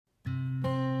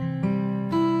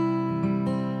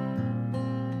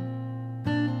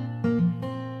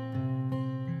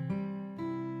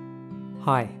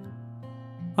Hi,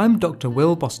 I'm Dr.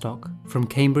 Will Bostock from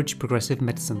Cambridge Progressive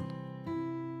Medicine.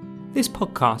 This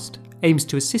podcast aims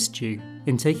to assist you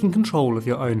in taking control of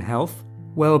your own health,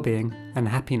 well-being and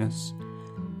happiness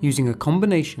using a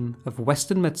combination of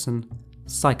Western medicine,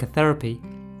 psychotherapy,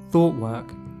 thought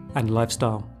work and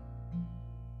lifestyle.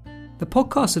 The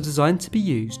podcasts are designed to be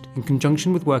used in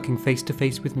conjunction with working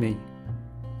face-to-face with me,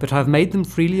 but I've made them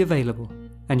freely available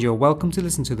and you're welcome to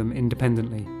listen to them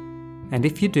independently. And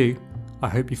if you do, I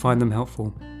hope you find them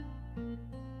helpful.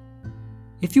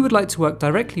 If you would like to work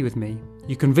directly with me,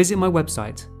 you can visit my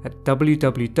website at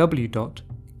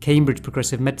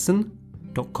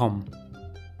www.cambridgeprogressivemedicine.com.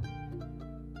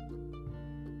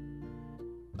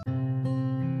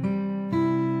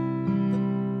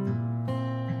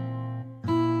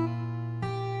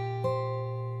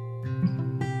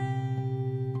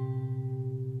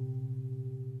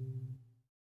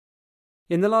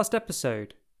 In the last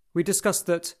episode, we discussed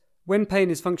that when pain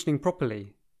is functioning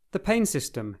properly, the pain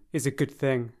system is a good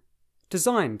thing,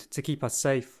 designed to keep us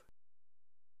safe.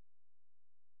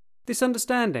 This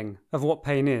understanding of what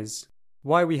pain is,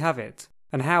 why we have it,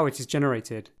 and how it is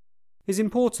generated, is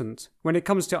important when it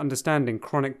comes to understanding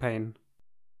chronic pain.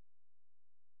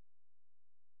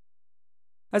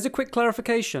 As a quick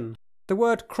clarification, the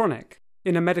word chronic,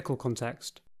 in a medical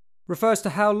context, refers to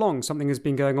how long something has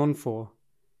been going on for.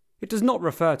 It does not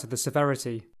refer to the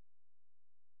severity.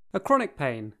 A chronic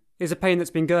pain is a pain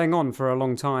that's been going on for a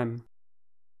long time.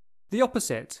 The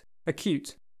opposite,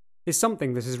 acute, is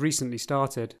something that has recently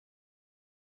started.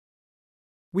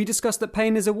 We discussed that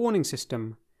pain is a warning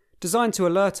system designed to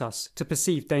alert us to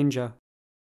perceived danger.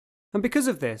 And because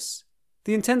of this,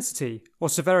 the intensity or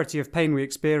severity of pain we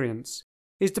experience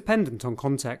is dependent on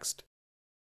context.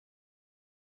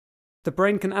 The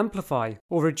brain can amplify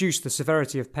or reduce the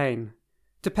severity of pain,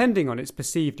 depending on its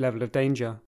perceived level of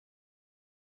danger.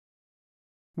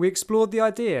 We explored the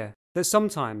idea that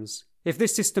sometimes, if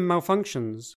this system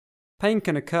malfunctions, pain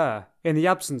can occur in the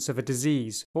absence of a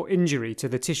disease or injury to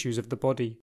the tissues of the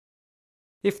body.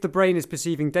 If the brain is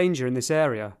perceiving danger in this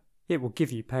area, it will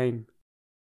give you pain.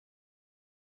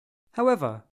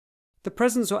 However, the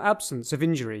presence or absence of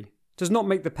injury does not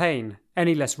make the pain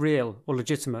any less real or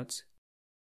legitimate.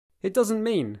 It doesn't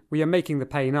mean we are making the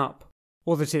pain up,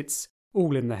 or that it's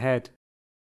all in the head.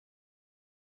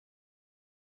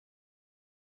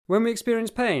 When we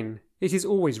experience pain, it is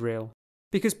always real,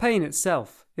 because pain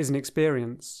itself is an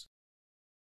experience.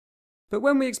 But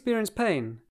when we experience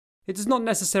pain, it does not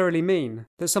necessarily mean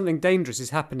that something dangerous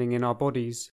is happening in our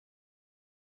bodies.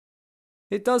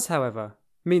 It does, however,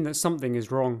 mean that something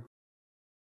is wrong.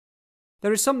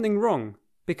 There is something wrong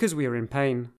because we are in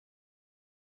pain.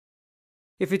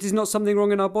 If it is not something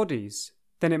wrong in our bodies,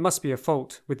 then it must be a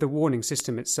fault with the warning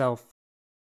system itself.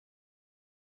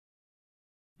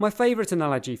 My favourite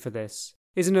analogy for this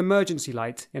is an emergency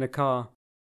light in a car.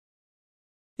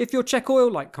 If your check oil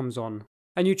light comes on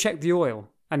and you check the oil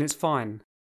and it's fine,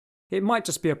 it might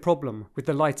just be a problem with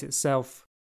the light itself.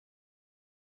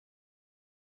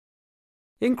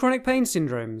 In chronic pain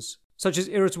syndromes, such as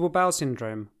irritable bowel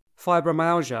syndrome,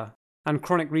 fibromyalgia, and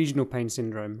chronic regional pain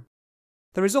syndrome,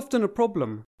 there is often a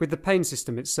problem with the pain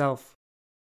system itself.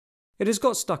 It has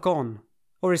got stuck on,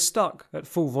 or is stuck at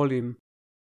full volume.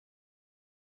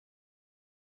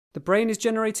 The brain is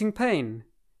generating pain,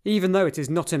 even though it is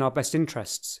not in our best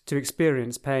interests to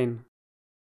experience pain.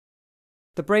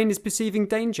 The brain is perceiving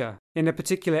danger in a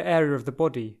particular area of the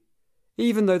body,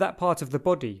 even though that part of the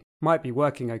body might be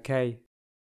working okay.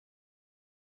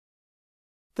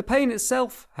 The pain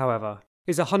itself, however,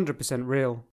 is 100%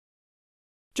 real.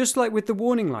 Just like with the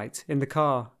warning light in the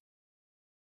car.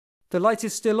 The light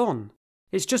is still on,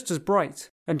 it's just as bright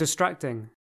and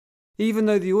distracting, even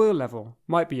though the oil level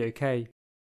might be okay.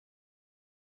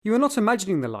 You are not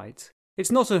imagining the light,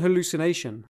 it's not a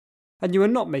hallucination, and you are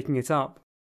not making it up.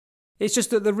 It's just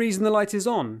that the reason the light is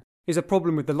on is a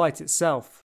problem with the light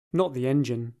itself, not the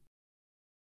engine.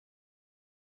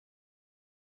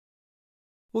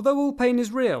 Although all pain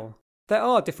is real, there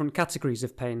are different categories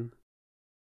of pain.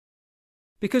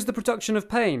 Because the production of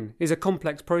pain is a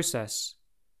complex process,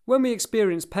 when we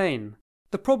experience pain,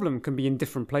 the problem can be in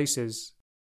different places.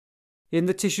 In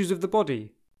the tissues of the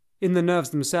body, in the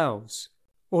nerves themselves,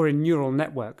 or in neural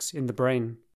networks in the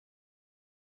brain.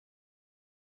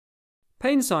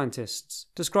 Pain scientists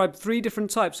describe 3 different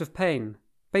types of pain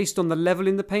based on the level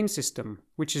in the pain system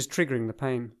which is triggering the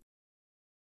pain.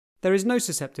 There is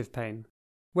nociceptive pain,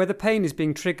 where the pain is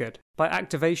being triggered by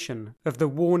activation of the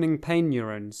warning pain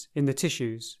neurons in the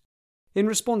tissues in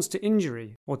response to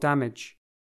injury or damage.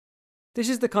 This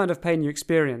is the kind of pain you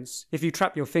experience if you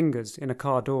trap your fingers in a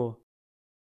car door.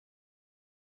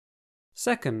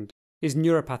 Second is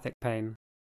neuropathic pain,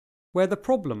 where the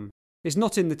problem is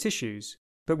not in the tissues,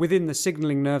 but within the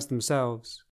signalling nerves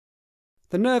themselves.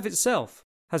 The nerve itself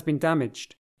has been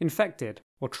damaged, infected,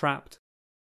 or trapped.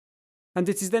 And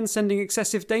it is then sending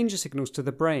excessive danger signals to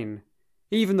the brain,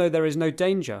 even though there is no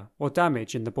danger or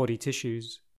damage in the body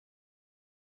tissues.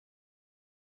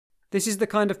 This is the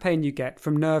kind of pain you get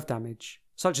from nerve damage,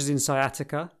 such as in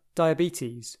sciatica,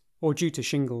 diabetes, or due to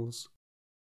shingles.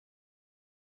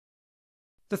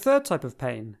 The third type of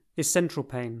pain is central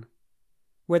pain,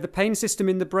 where the pain system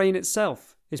in the brain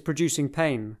itself is producing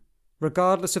pain,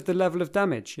 regardless of the level of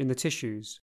damage in the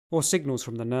tissues or signals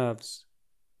from the nerves.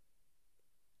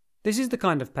 This is the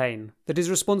kind of pain that is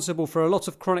responsible for a lot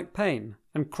of chronic pain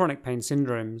and chronic pain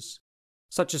syndromes,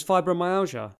 such as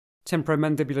fibromyalgia,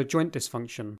 temporomandibular joint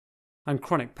dysfunction, and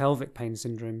chronic pelvic pain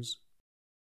syndromes.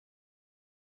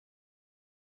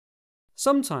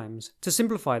 Sometimes, to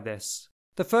simplify this,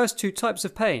 the first two types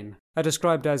of pain are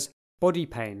described as body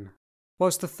pain,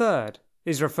 whilst the third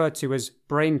is referred to as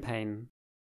brain pain.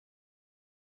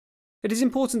 It is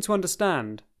important to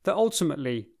understand that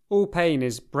ultimately all pain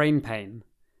is brain pain,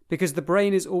 because the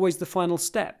brain is always the final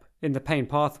step in the pain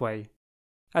pathway,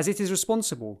 as it is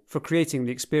responsible for creating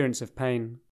the experience of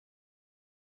pain.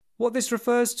 What this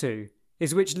refers to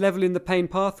is which level in the pain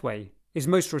pathway is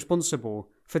most responsible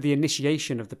for the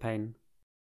initiation of the pain.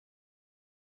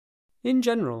 In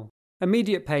general,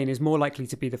 immediate pain is more likely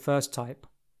to be the first type,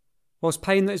 whilst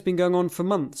pain that has been going on for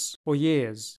months or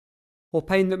years, or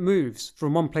pain that moves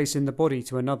from one place in the body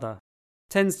to another,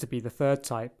 tends to be the third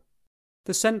type,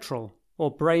 the central or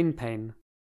brain pain.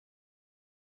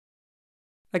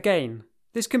 Again,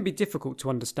 this can be difficult to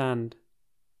understand.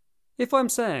 If I'm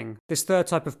saying this third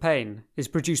type of pain is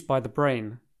produced by the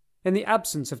brain, in the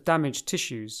absence of damaged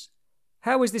tissues,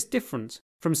 how is this different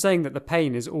from saying that the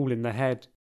pain is all in the head?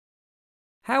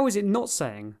 How is it not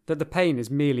saying that the pain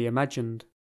is merely imagined?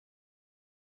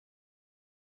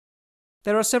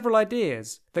 There are several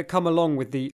ideas that come along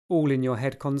with the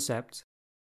all-in-your-head concept,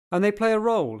 and they play a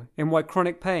role in why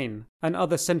chronic pain and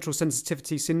other central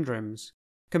sensitivity syndromes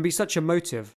can be such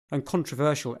emotive and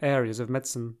controversial areas of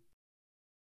medicine.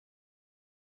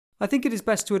 I think it is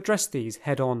best to address these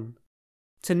head-on,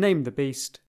 to name the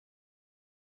beast.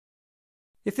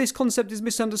 If this concept is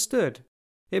misunderstood,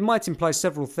 it might imply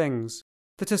several things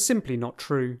that are simply not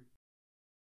true.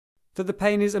 That the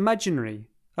pain is imaginary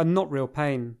and not real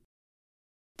pain.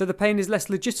 That the pain is less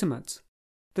legitimate.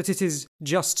 That it is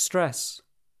just stress.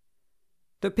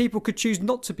 That people could choose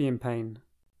not to be in pain.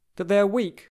 That they are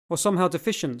weak or somehow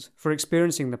deficient for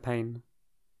experiencing the pain.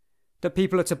 That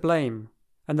people are to blame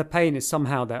and the pain is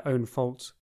somehow their own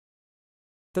fault.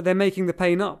 That they're making the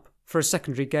pain up for a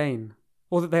secondary gain,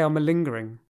 or that they are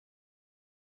malingering.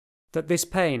 That this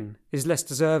pain is less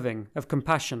deserving of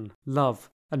compassion, love,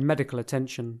 and medical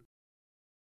attention.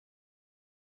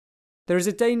 There is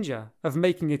a danger of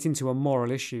making it into a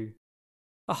moral issue,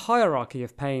 a hierarchy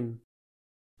of pain,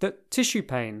 that tissue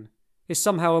pain is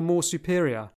somehow a more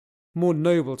superior, more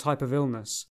noble type of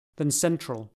illness than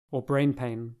central or brain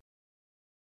pain.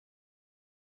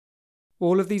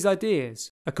 All of these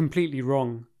ideas are completely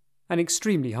wrong and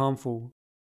extremely harmful.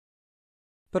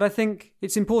 But I think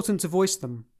it's important to voice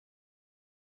them.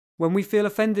 When we feel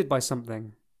offended by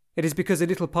something, it is because a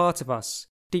little part of us,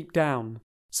 deep down,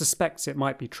 suspects it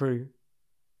might be true.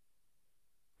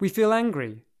 We feel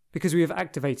angry because we have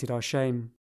activated our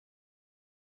shame.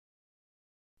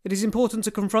 It is important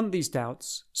to confront these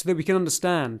doubts so that we can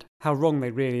understand how wrong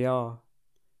they really are.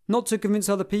 Not to convince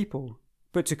other people,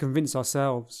 but to convince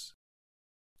ourselves.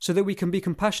 So that we can be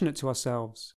compassionate to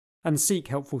ourselves and seek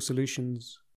helpful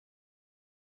solutions.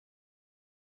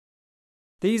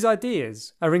 These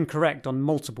ideas are incorrect on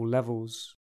multiple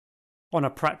levels. On a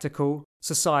practical,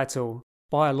 societal,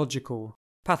 biological,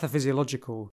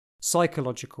 pathophysiological,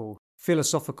 psychological,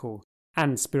 philosophical,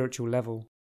 and spiritual level.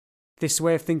 This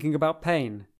way of thinking about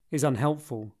pain is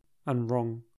unhelpful and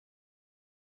wrong.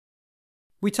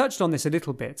 We touched on this a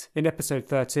little bit in episode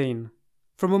 13,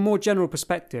 from a more general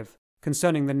perspective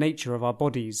concerning the nature of our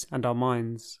bodies and our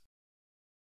minds.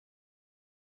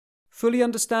 Fully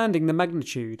understanding the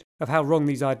magnitude of how wrong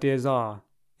these ideas are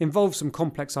involves some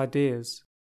complex ideas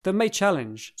that may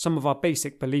challenge some of our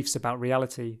basic beliefs about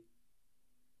reality.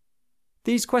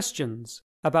 These questions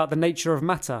about the nature of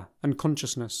matter and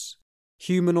consciousness,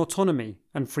 human autonomy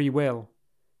and free will,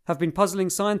 have been puzzling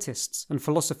scientists and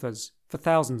philosophers for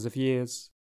thousands of years.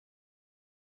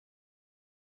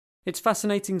 It's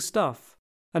fascinating stuff,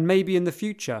 and maybe in the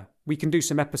future we can do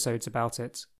some episodes about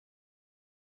it.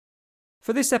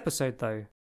 For this episode though,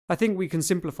 I think we can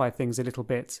simplify things a little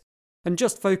bit and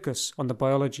just focus on the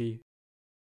biology.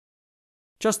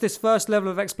 Just this first level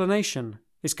of explanation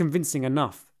is convincing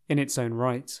enough in its own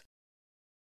right.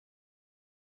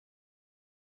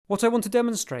 What I want to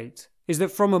demonstrate is that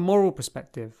from a moral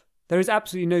perspective, there is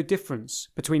absolutely no difference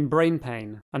between brain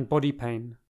pain and body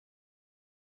pain.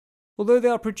 Although they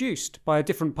are produced by a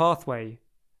different pathway,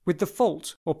 with the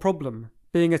fault or problem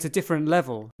being at a different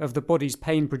level of the body's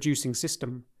pain-producing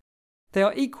system, they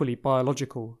are equally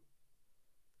biological.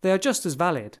 They are just as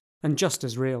valid and just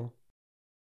as real.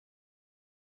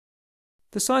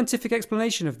 The scientific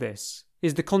explanation of this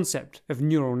is the concept of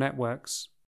neural networks.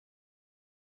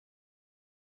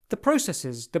 The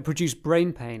processes that produce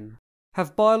brain pain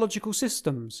have biological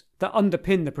systems that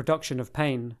underpin the production of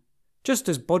pain, just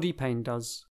as body pain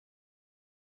does.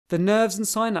 The nerves and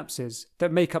synapses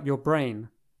that make up your brain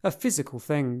are physical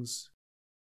things.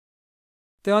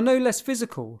 They are no less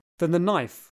physical than the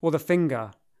knife or the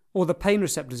finger or the pain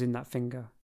receptors in that finger.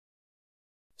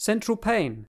 Central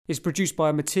pain is produced by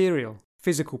a material,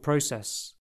 physical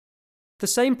process. The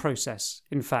same process,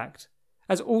 in fact,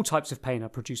 as all types of pain are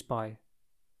produced by.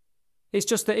 It's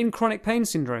just that in chronic pain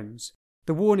syndromes,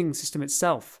 the warning system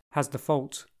itself has the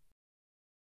fault.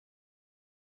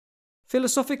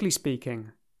 Philosophically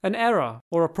speaking, an error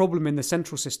or a problem in the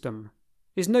central system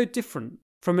is no different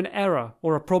from an error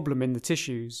or a problem in the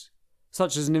tissues,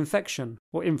 such as an infection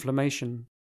or inflammation.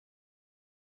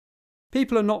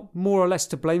 People are not more or less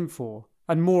to blame for,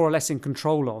 and more or less in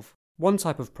control of, one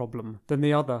type of problem than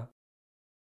the other.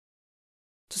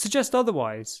 To suggest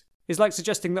otherwise is like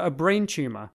suggesting that a brain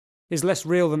tumour is less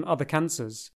real than other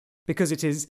cancers because it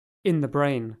is in the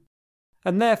brain,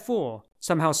 and therefore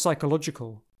somehow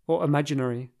psychological or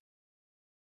imaginary.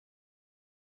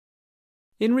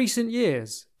 In recent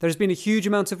years, there has been a huge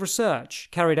amount of research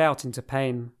carried out into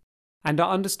pain, and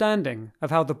our understanding of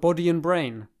how the body and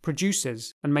brain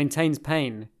produces and maintains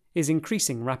pain is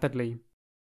increasing rapidly.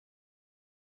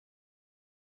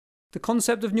 The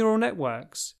concept of neural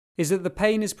networks is that the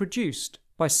pain is produced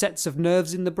by sets of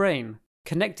nerves in the brain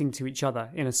connecting to each other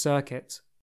in a circuit.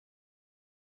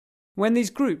 When these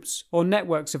groups or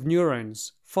networks of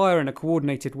neurons fire in a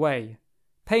coordinated way,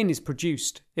 pain is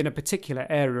produced in a particular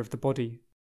area of the body.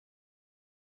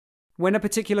 When a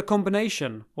particular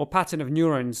combination or pattern of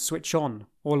neurons switch on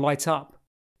or light up,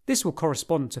 this will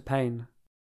correspond to pain.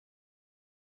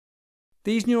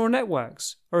 These neural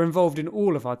networks are involved in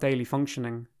all of our daily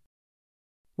functioning.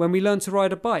 When we learn to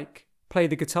ride a bike, play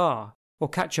the guitar, or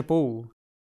catch a ball,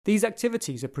 these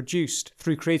activities are produced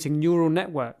through creating neural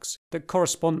networks that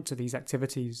correspond to these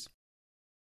activities.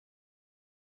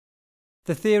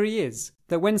 The theory is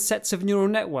that when sets of neural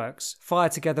networks fire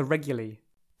together regularly,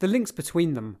 the links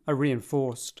between them are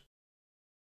reinforced.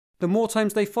 The more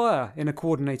times they fire in a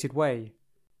coordinated way,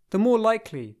 the more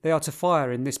likely they are to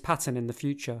fire in this pattern in the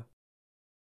future.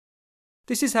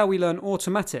 This is how we learn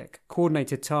automatic,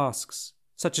 coordinated tasks,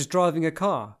 such as driving a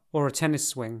car or a tennis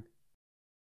swing.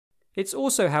 It's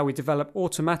also how we develop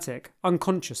automatic,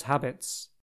 unconscious habits.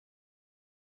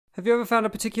 Have you ever found a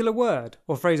particular word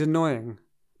or phrase annoying,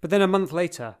 but then a month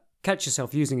later, catch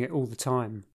yourself using it all the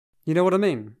time? You know what I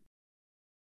mean?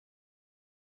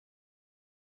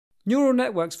 Neural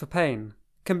networks for pain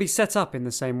can be set up in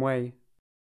the same way.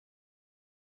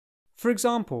 For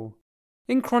example,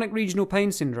 in chronic regional pain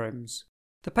syndromes,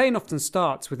 the pain often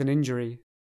starts with an injury.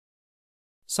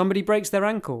 Somebody breaks their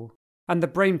ankle, and the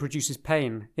brain produces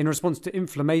pain in response to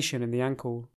inflammation in the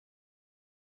ankle.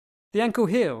 The ankle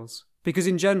heals because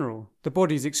in general, the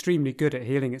body is extremely good at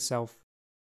healing itself,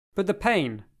 but the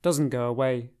pain doesn't go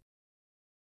away.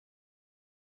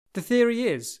 The theory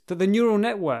is that the neural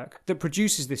network that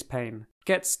produces this pain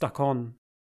gets stuck on.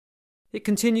 It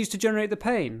continues to generate the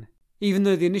pain, even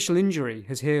though the initial injury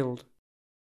has healed.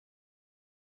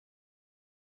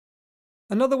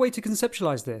 Another way to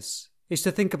conceptualize this is to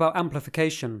think about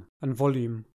amplification and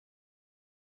volume.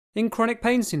 In chronic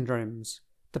pain syndromes,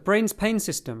 the brain's pain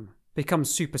system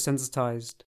becomes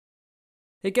supersensitized.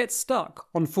 It gets stuck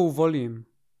on full volume,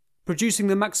 producing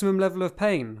the maximum level of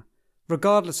pain,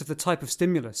 regardless of the type of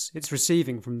stimulus it's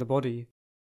receiving from the body.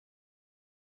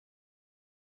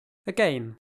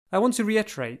 Again, I want to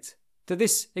reiterate that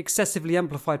this excessively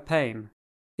amplified pain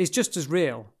is just as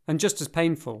real and just as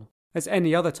painful as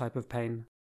any other type of pain.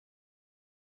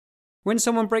 When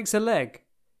someone breaks a leg,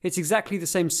 it's exactly the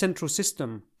same central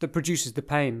system that produces the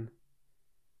pain.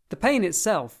 The pain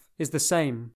itself is the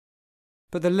same,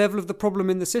 but the level of the problem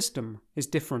in the system is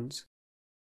different.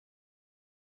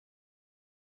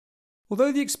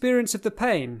 Although the experience of the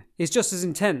pain is just as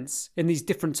intense in these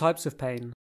different types of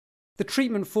pain, the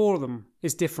treatment for them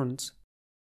is different.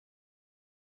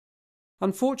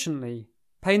 Unfortunately,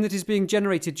 pain that is being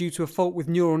generated due to a fault with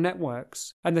neural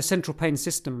networks and the central pain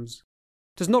systems,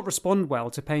 does not respond well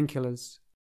to painkillers.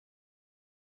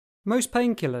 Most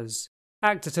painkillers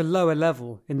act at a lower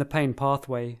level in the pain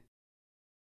pathway.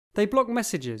 They block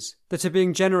messages that are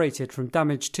being generated from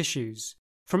damaged tissues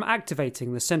from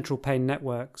activating the central pain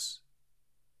networks.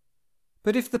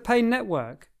 But if the pain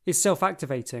network is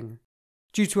self-activating,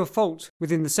 due to a fault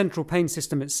within the central pain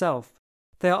system itself,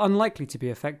 they are unlikely to be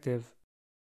effective.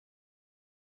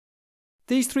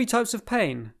 These three types of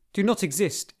pain do not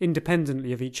exist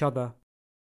independently of each other.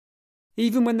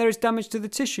 Even when there is damage to the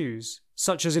tissues,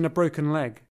 such as in a broken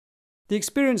leg, the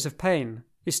experience of pain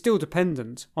is still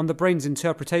dependent on the brain's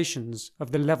interpretations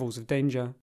of the levels of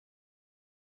danger.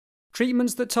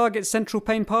 Treatments that target central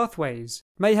pain pathways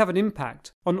may have an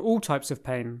impact on all types of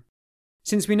pain,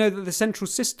 since we know that the central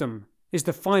system is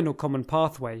the final common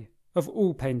pathway of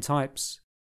all pain types.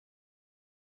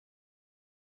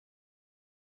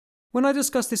 When I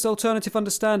discuss this alternative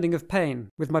understanding of pain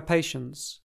with my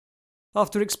patients,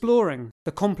 after exploring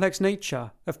the complex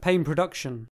nature of pain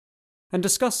production and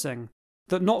discussing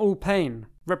that not all pain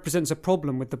represents a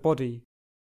problem with the body,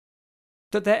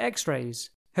 that their X-rays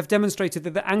have demonstrated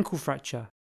that the ankle fracture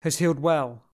has healed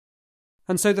well,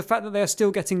 and so the fact that they are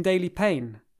still getting daily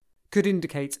pain could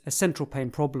indicate a central pain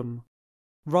problem,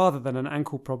 rather than an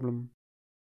ankle problem.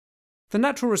 The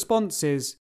natural response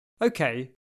is,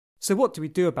 okay, so what do we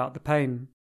do about the pain?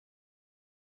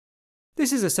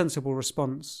 This is a sensible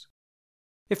response.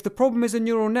 If the problem is a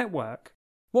neural network,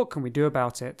 what can we do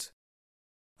about it?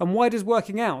 And why does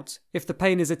working out if the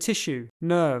pain is a tissue,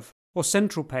 nerve, or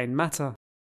central pain matter?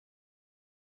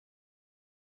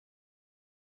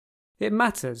 It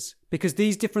matters because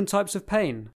these different types of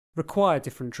pain require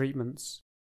different treatments.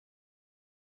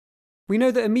 We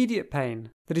know that immediate pain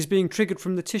that is being triggered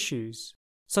from the tissues,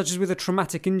 such as with a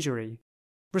traumatic injury,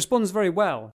 responds very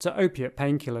well to opiate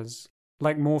painkillers,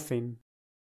 like morphine.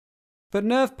 But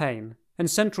nerve pain and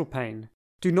central pain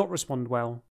do not respond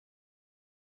well.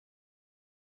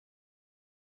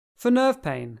 For nerve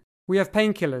pain, we have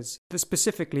painkillers that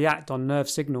specifically act on nerve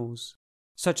signals,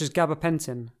 such as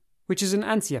gabapentin, which is an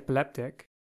anti-epileptic.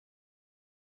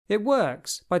 It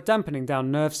works by dampening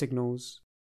down nerve signals.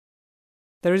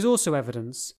 There is also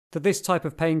evidence that this type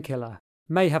of painkiller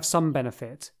may have some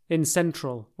benefit in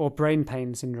central or brain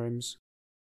pain syndromes.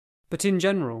 But in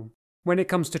general, when it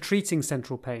comes to treating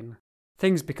central pain,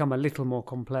 things become a little more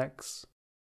complex.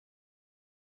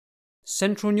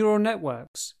 Central neural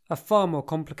networks are far more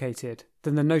complicated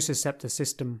than the nociceptor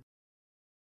system.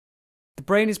 The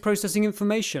brain is processing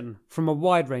information from a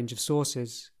wide range of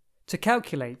sources to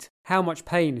calculate how much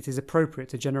pain it is appropriate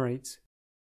to generate.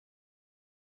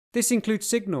 This includes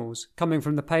signals coming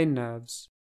from the pain nerves,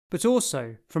 but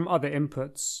also from other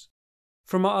inputs,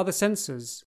 from our other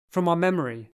senses, from our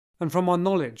memory, and from our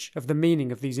knowledge of the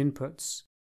meaning of these inputs,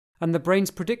 and the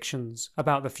brain's predictions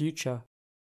about the future.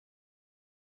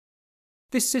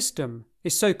 This system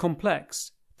is so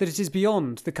complex that it is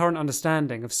beyond the current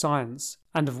understanding of science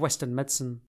and of Western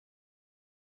medicine.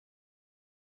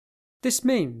 This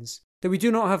means that we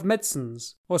do not have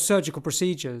medicines or surgical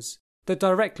procedures that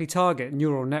directly target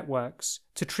neural networks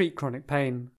to treat chronic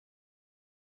pain.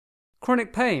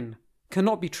 Chronic pain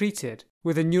cannot be treated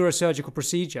with a neurosurgical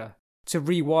procedure to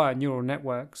rewire neural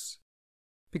networks,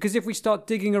 because if we start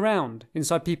digging around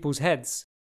inside people's heads,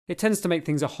 it tends to make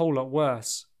things a whole lot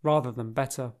worse rather than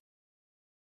better.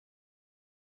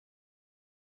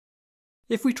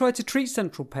 If we try to treat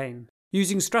central pain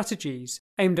using strategies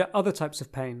aimed at other types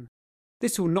of pain,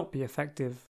 this will not be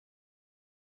effective.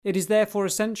 It is therefore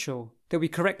essential that we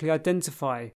correctly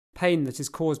identify pain that is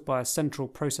caused by a central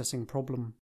processing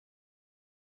problem.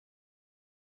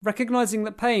 Recognizing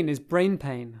that pain is brain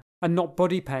pain and not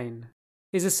body pain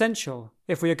is essential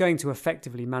if we are going to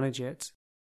effectively manage it.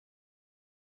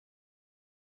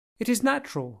 It is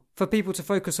natural for people to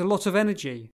focus a lot of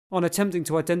energy on attempting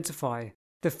to identify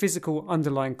the physical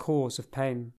underlying cause of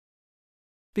pain,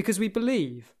 because we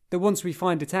believe that once we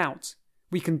find it out,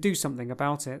 we can do something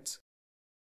about it.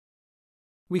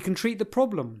 We can treat the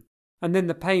problem, and then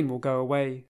the pain will go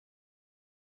away.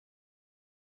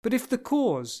 But if the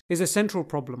cause is a central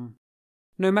problem,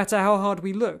 no matter how hard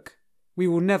we look, we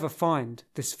will never find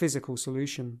this physical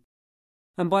solution.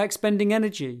 And by expending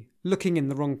energy looking in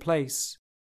the wrong place,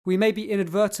 we may be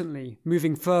inadvertently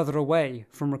moving further away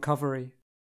from recovery.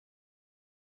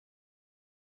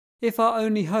 If our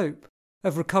only hope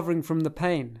of recovering from the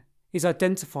pain is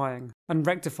identifying and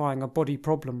rectifying a body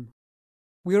problem,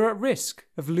 we are at risk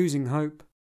of losing hope.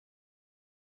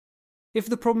 If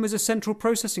the problem is a central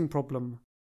processing problem,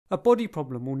 a body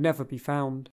problem will never be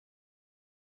found.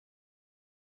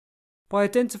 By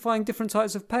identifying different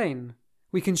types of pain,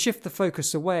 we can shift the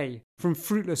focus away from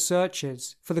fruitless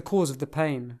searches for the cause of the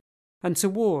pain and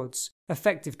towards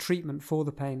effective treatment for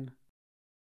the pain.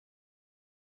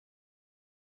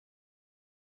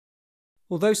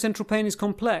 Although central pain is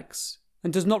complex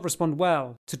and does not respond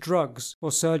well to drugs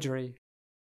or surgery,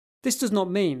 this does not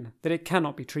mean that it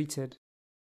cannot be treated.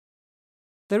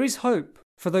 There is hope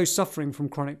for those suffering from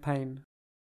chronic pain,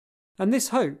 and this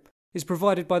hope is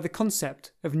provided by the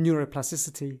concept of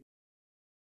neuroplasticity.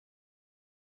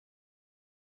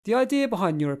 The idea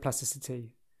behind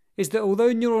neuroplasticity is that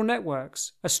although neural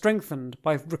networks are strengthened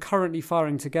by recurrently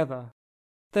firing together,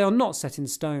 they are not set in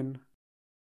stone.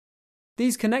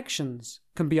 These connections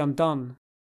can be undone,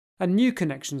 and new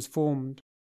connections formed.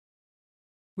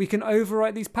 We can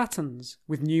overwrite these patterns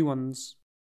with new ones.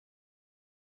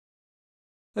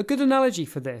 A good analogy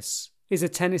for this is a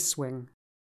tennis swing.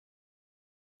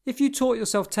 If you taught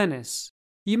yourself tennis,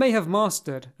 you may have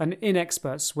mastered an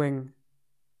inexpert swing.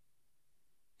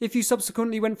 If you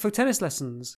subsequently went for tennis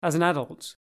lessons as an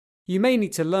adult, you may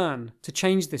need to learn to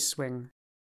change this swing.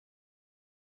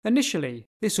 Initially,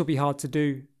 this will be hard to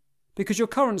do, because your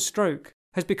current stroke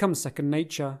has become second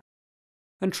nature,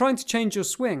 and trying to change your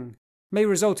swing may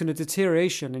result in a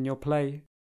deterioration in your play.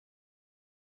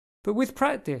 But with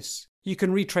practice, you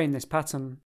can retrain this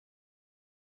pattern.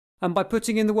 And by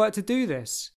putting in the work to do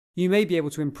this, you may be able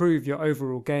to improve your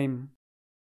overall game.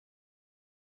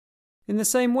 In the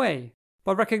same way,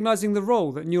 by recognizing the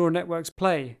role that neural networks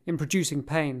play in producing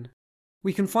pain,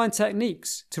 we can find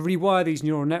techniques to rewire these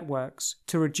neural networks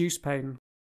to reduce pain.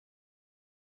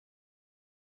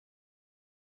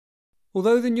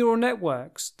 Although the neural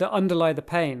networks that underlie the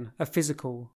pain are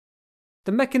physical,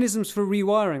 the mechanisms for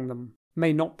rewiring them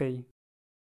may not be.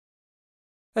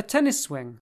 A tennis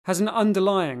swing has an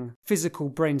underlying physical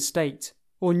brain state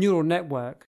or neural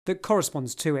network that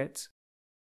corresponds to it.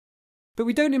 But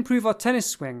we don't improve our tennis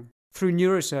swing through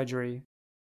neurosurgery.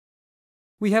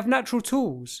 We have natural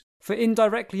tools for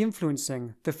indirectly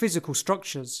influencing the physical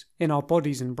structures in our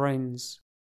bodies and brains.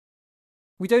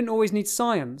 We don't always need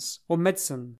science or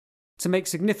medicine to make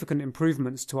significant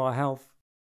improvements to our health.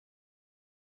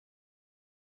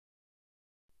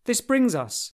 This brings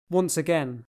us, once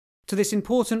again, to this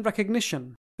important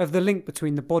recognition of the link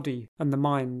between the body and the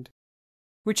mind,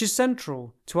 which is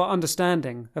central to our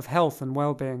understanding of health and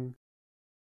well-being.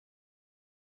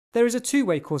 There is a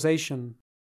two-way causation.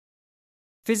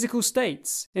 Physical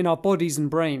states in our bodies and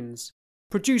brains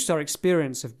produce our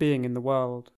experience of being in the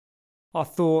world, our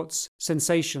thoughts,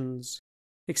 sensations,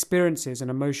 experiences and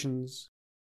emotions.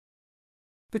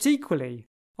 But equally,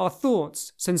 our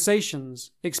thoughts,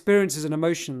 sensations, experiences and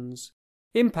emotions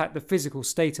impact the physical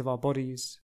state of our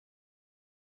bodies.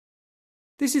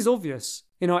 This is obvious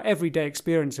in our everyday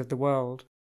experience of the world.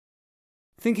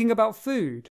 Thinking about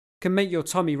food can make your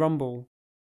tummy rumble,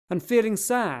 and feeling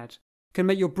sad can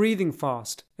make your breathing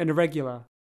fast and irregular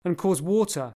and cause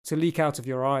water to leak out of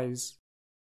your eyes.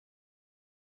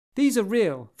 These are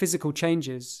real physical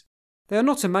changes. They are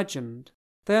not imagined.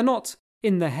 They are not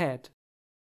in the head.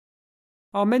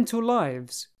 Our mental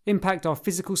lives impact our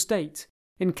physical state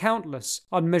in countless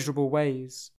unmeasurable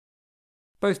ways,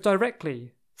 both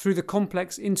directly through the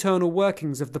complex internal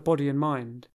workings of the body and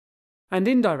mind, and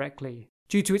indirectly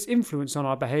due to its influence on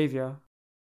our behaviour.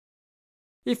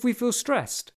 If we feel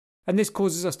stressed, and this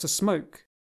causes us to smoke,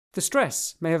 the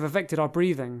stress may have affected our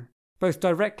breathing, both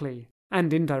directly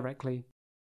and indirectly.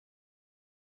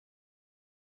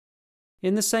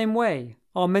 In the same way,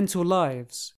 our mental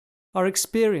lives, our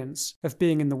experience of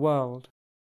being in the world,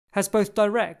 has both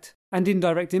direct and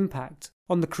indirect impact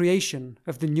on the creation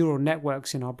of the neural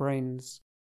networks in our brains,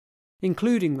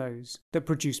 including those that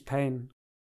produce pain.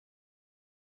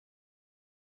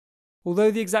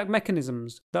 Although the exact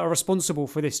mechanisms that are responsible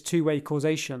for this two-way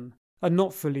causation are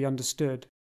not fully understood,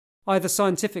 either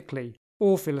scientifically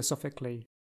or philosophically,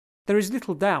 there is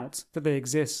little doubt that they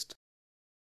exist.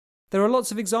 There are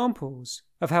lots of examples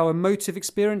of how emotive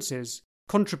experiences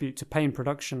contribute to pain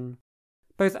production,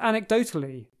 both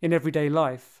anecdotally in everyday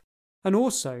life and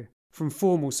also from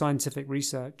formal scientific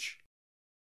research.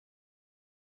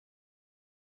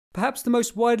 Perhaps the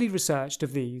most widely researched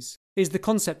of these is the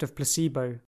concept of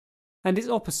placebo, and its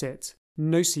opposite,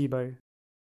 nocebo.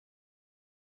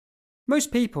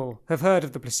 Most people have heard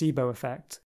of the placebo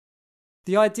effect.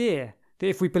 The idea that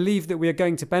if we believe that we are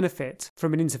going to benefit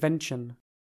from an intervention,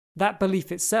 that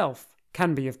belief itself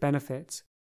can be of benefit,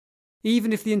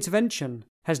 even if the intervention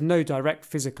has no direct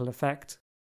physical effect.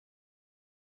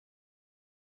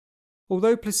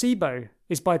 Although placebo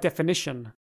is by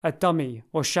definition a dummy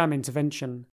or sham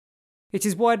intervention, it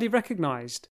is widely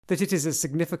recognised that it is a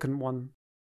significant one.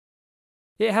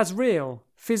 It has real,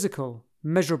 physical,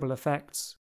 measurable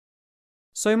effects.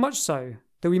 So much so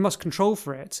that we must control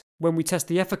for it when we test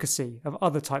the efficacy of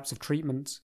other types of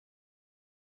treatment.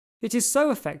 It is so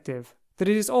effective that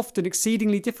it is often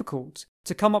exceedingly difficult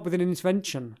to come up with an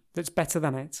intervention that's better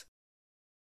than it.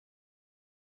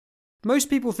 Most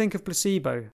people think of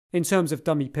placebo in terms of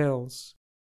dummy pills,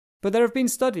 but there have been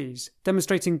studies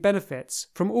demonstrating benefits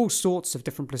from all sorts of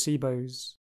different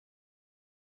placebos.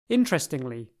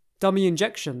 Interestingly, dummy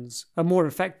injections are more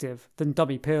effective than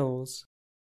dummy pills,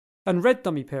 and red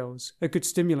dummy pills are good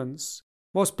stimulants,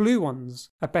 whilst blue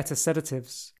ones are better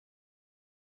sedatives.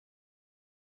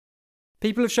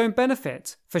 People have shown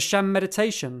benefit for sham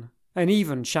meditation and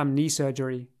even sham knee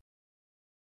surgery.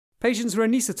 Patients were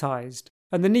anaesthetised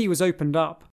and the knee was opened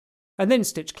up and then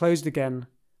stitched closed again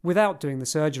without doing the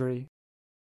surgery.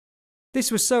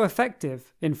 This was so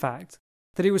effective, in fact,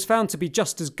 that it was found to be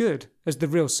just as good as the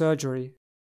real surgery.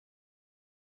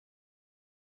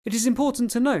 It is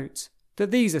important to note that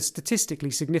these are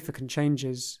statistically significant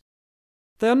changes.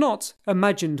 They are not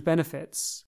imagined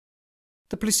benefits.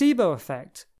 The placebo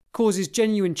effect causes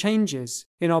genuine changes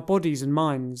in our bodies and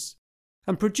minds,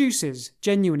 and produces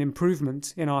genuine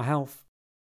improvement in our health.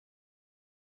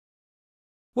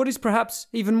 What is perhaps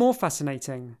even more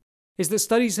fascinating is that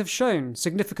studies have shown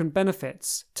significant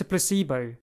benefits to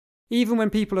placebo, even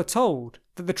when people are told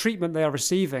that the treatment they are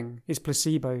receiving is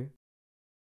placebo.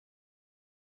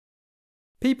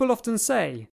 People often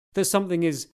say that something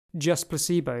is just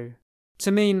placebo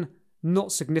to mean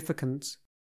not significant,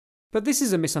 but this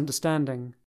is a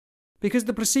misunderstanding, because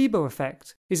the placebo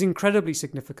effect is incredibly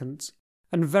significant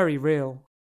and very real.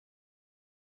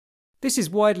 This is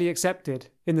widely accepted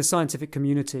in the scientific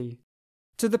community,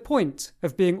 to the point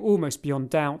of being almost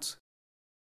beyond doubt.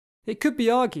 It could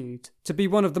be argued to be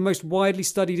one of the most widely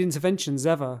studied interventions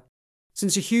ever,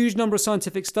 since a huge number of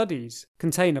scientific studies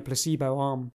contain a placebo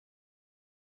arm.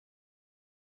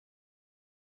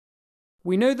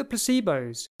 We know that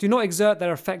placebos do not exert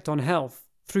their effect on health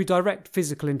through direct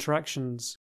physical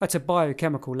interactions at a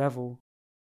biochemical level.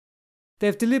 They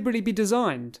have deliberately been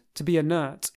designed to be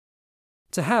inert,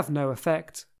 to have no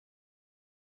effect.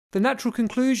 The natural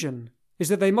conclusion is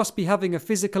that they must be having a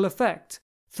physical effect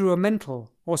through a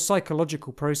mental or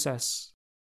psychological process.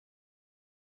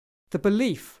 The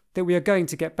belief that we are going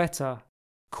to get better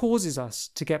causes us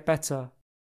to get better.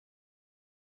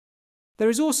 There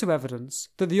is also evidence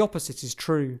that the opposite is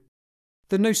true,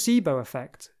 the nocebo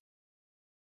effect.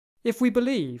 If we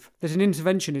believe that an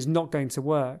intervention is not going to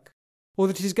work, or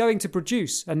that it is going to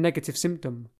produce a negative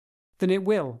symptom, then it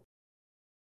will.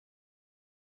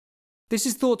 This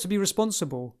is thought to be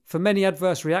responsible for many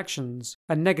adverse reactions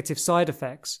and negative side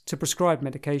effects to prescribed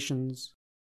medications.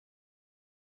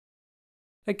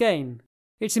 Again,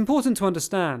 it's important to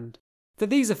understand that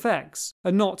these effects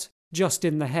are not just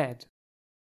in the head.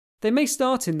 They may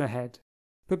start in the head,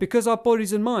 but because our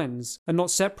bodies and minds are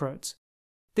not separate,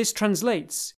 this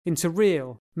translates into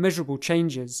real, measurable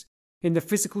changes in the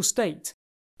physical state,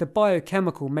 the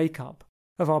biochemical makeup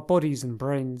of our bodies and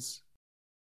brains.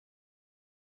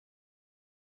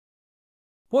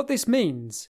 What this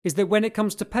means is that when it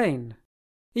comes to pain,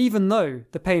 even though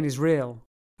the pain is real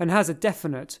and has a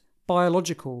definite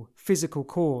biological, physical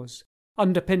cause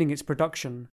underpinning its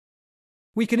production,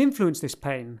 we can influence this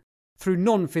pain through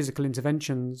non-physical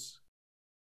interventions.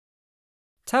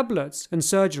 Tablets and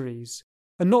surgeries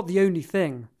are not the only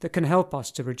thing that can help us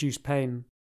to reduce pain.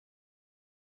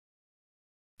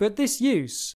 But this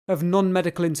use of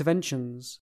non-medical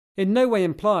interventions in no way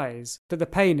implies that the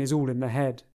pain is all in the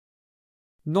head.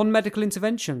 Non-medical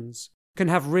interventions can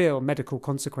have real medical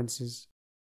consequences.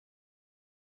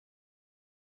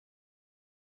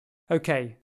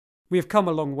 Okay, we have come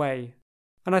a long way,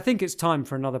 and I think it's time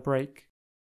for another break.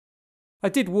 I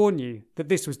did warn you that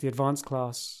this was the advanced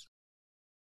class.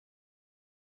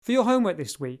 For your homework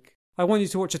this week, I want you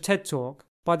to watch a TED Talk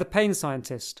by the pain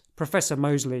scientist, Professor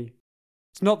Mosley.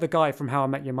 It's not the guy from How I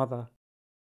Met Your Mother.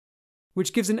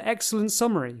 Which gives an excellent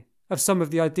summary of some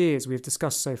of the ideas we have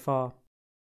discussed so far.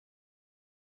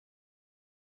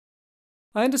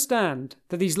 I understand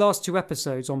that these last 2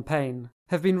 episodes on pain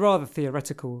have been rather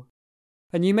theoretical,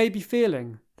 and you may be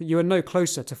feeling that you are no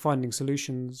closer to finding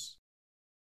solutions.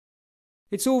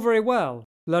 It's all very well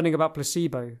learning about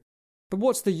placebo, but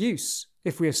what's the use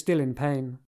if we are still in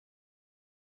pain?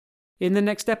 In the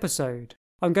next episode,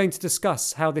 I'm going to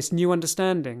discuss how this new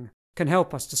understanding can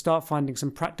help us to start finding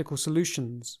some practical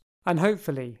solutions, and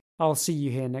hopefully I'll see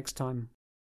you here next time.